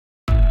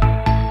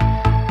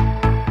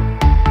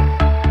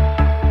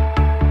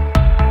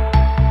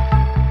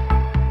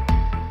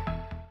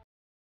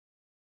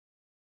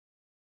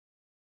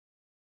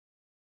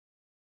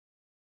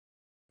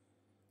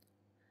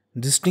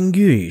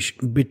Distinguish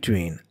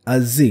between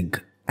a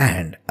zig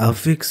and a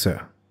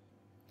fixer.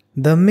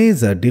 The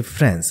major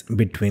difference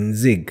between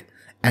zig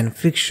and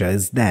fixer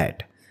is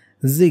that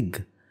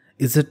zig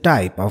is a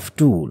type of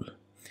tool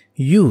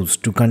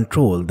used to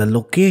control the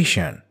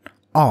location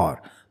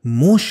or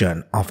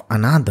motion of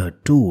another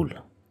tool,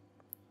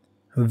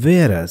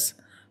 whereas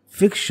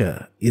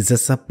fixture is a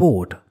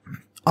support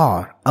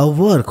or a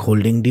work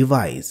holding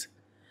device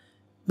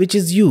which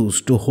is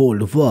used to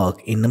hold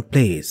work in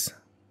place.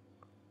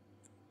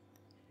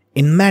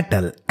 In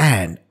metal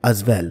and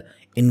as well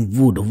in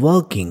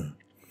woodworking,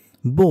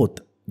 both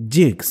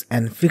jigs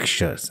and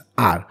fixtures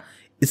are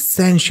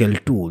essential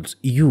tools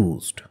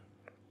used.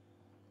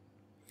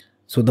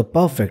 So the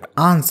perfect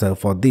answer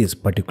for this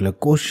particular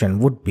question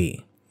would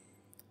be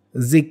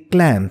zig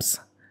clamps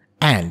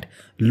and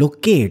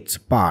locates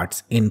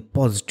parts in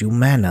positive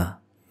manner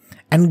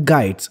and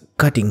guides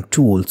cutting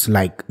tools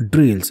like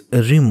drills,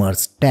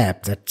 reamers,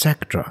 taps,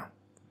 etc.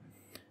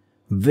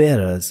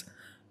 Whereas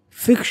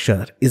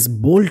fixture is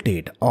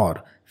bolted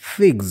or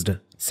fixed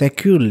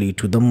securely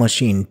to the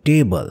machine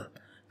table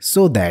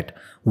so that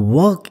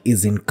work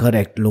is in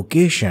correct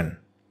location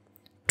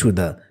to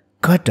the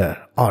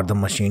cutter or the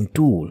machine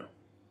tool.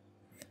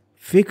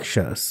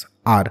 Fixtures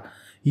are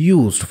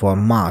used for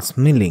mass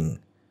milling,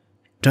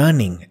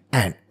 turning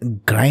and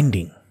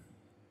grinding.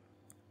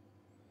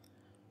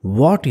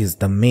 What is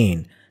the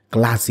main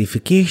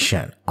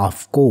classification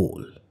of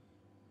coal?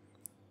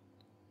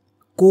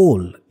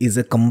 Coal is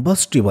a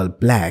combustible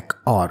black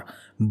or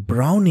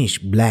brownish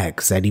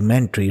black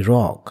sedimentary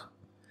rock,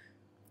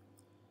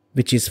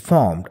 which is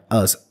formed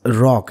as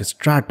rock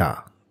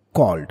strata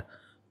called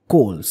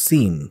coal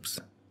seams.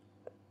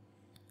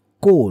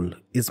 Coal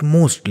is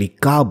mostly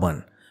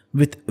carbon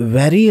with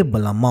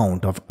variable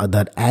amount of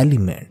other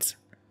elements,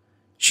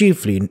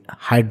 chiefly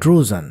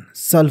hydrogen,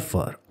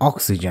 sulfur,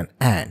 oxygen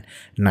and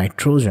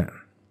nitrogen.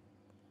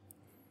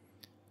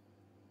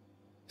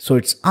 So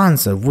its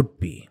answer would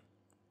be,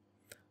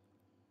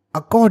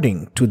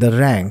 according to the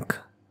rank,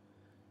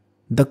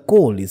 the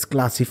coal is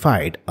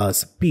classified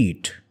as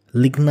peat,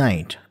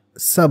 lignite,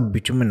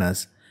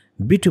 subbituminous,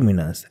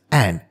 bituminous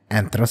and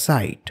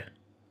anthracite.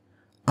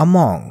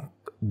 Among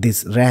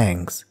these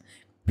ranks,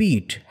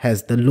 peat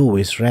has the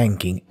lowest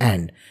ranking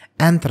and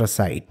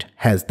anthracite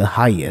has the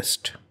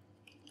highest.